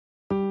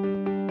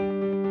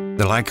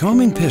The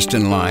Lycoming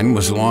piston line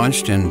was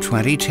launched in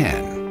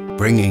 2010,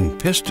 bringing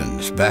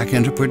pistons back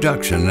into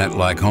production at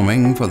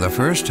Lycoming for the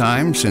first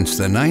time since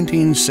the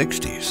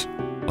 1960s.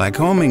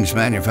 Lycoming's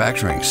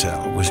manufacturing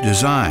cell was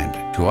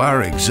designed to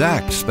our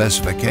exact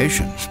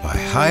specifications by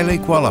highly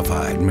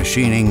qualified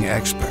machining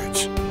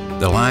experts.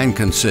 The line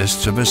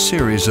consists of a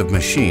series of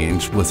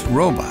machines with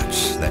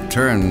robots that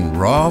turn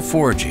raw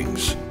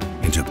forgings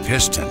into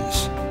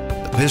pistons.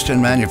 The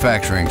piston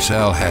manufacturing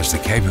cell has the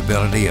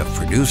capability of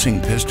producing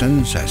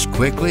pistons as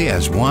quickly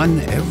as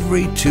one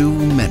every 2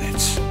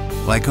 minutes.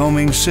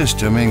 Lycoming's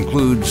system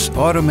includes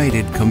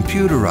automated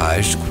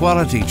computerized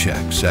quality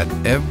checks at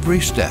every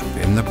step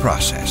in the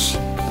process.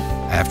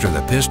 After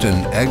the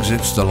piston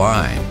exits the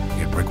line,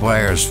 it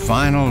requires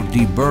final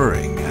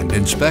deburring and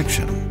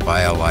inspection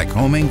by a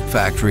Lycoming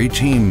factory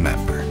team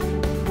member.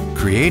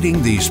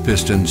 Creating these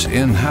pistons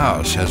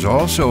in-house has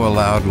also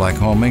allowed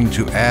Lycoming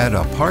to add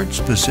a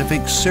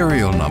part-specific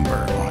serial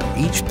number on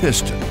each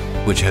piston,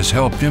 which has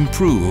helped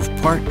improve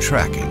part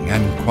tracking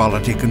and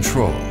quality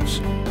controls.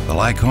 The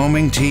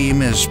Lycoming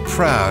team is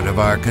proud of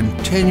our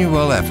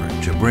continual effort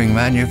to bring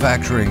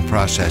manufacturing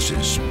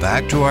processes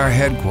back to our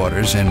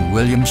headquarters in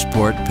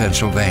Williamsport,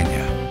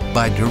 Pennsylvania.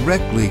 By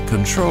directly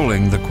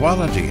controlling the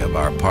quality of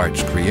our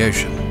parts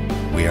creation,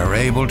 we are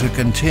able to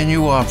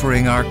continue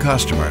offering our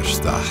customers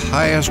the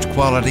highest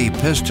quality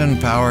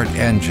piston-powered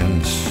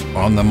engines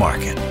on the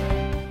market.